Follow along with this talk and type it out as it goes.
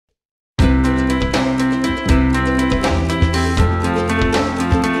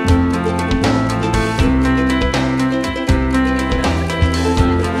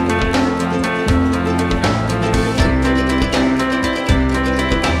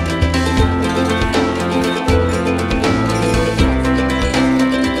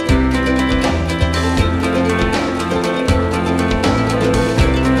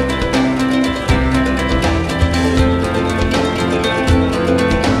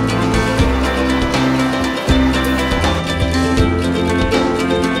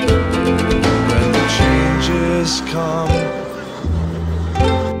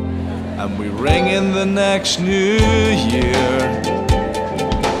next New Year,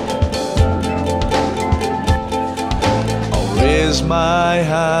 I'll raise my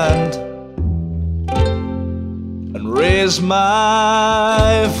hand and raise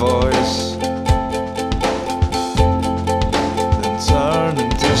my voice, then turn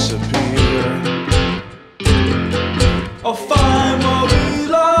and disappear. I'll find what we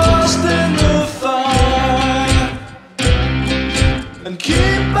lost in the fire and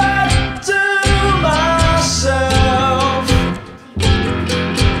keep back to myself.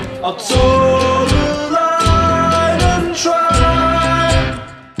 I'll toe the line and try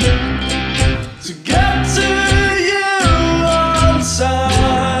to get to you on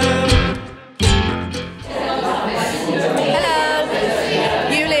time. Hello,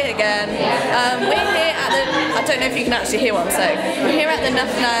 Yuli again. We're here at the, I don't know if you can actually hear what I'm saying. We're here at the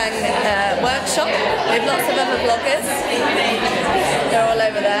Nuffnang workshop with lots of other vloggers. They're all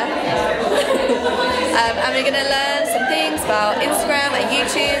over there. And we're going to learn some things about Instagram and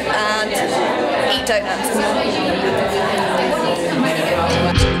YouTube and eat donuts.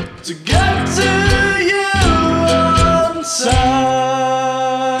 To get to you on time.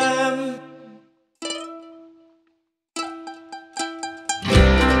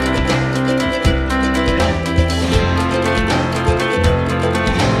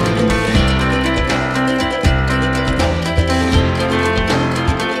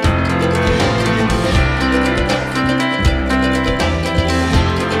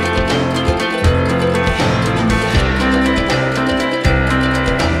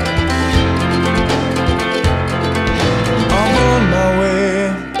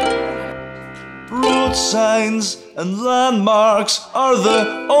 Signs and landmarks are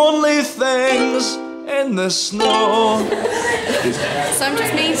the only things in the snow. So I'm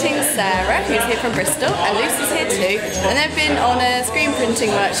just meeting Sarah, who's here from Bristol, and Lucy's here too, and they've been on a screen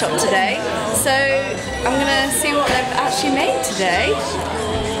printing workshop today. So I'm gonna see what they've actually made today.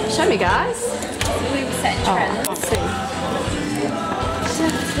 Show me, guys. We were set trends.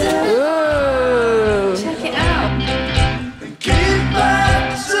 Ooh.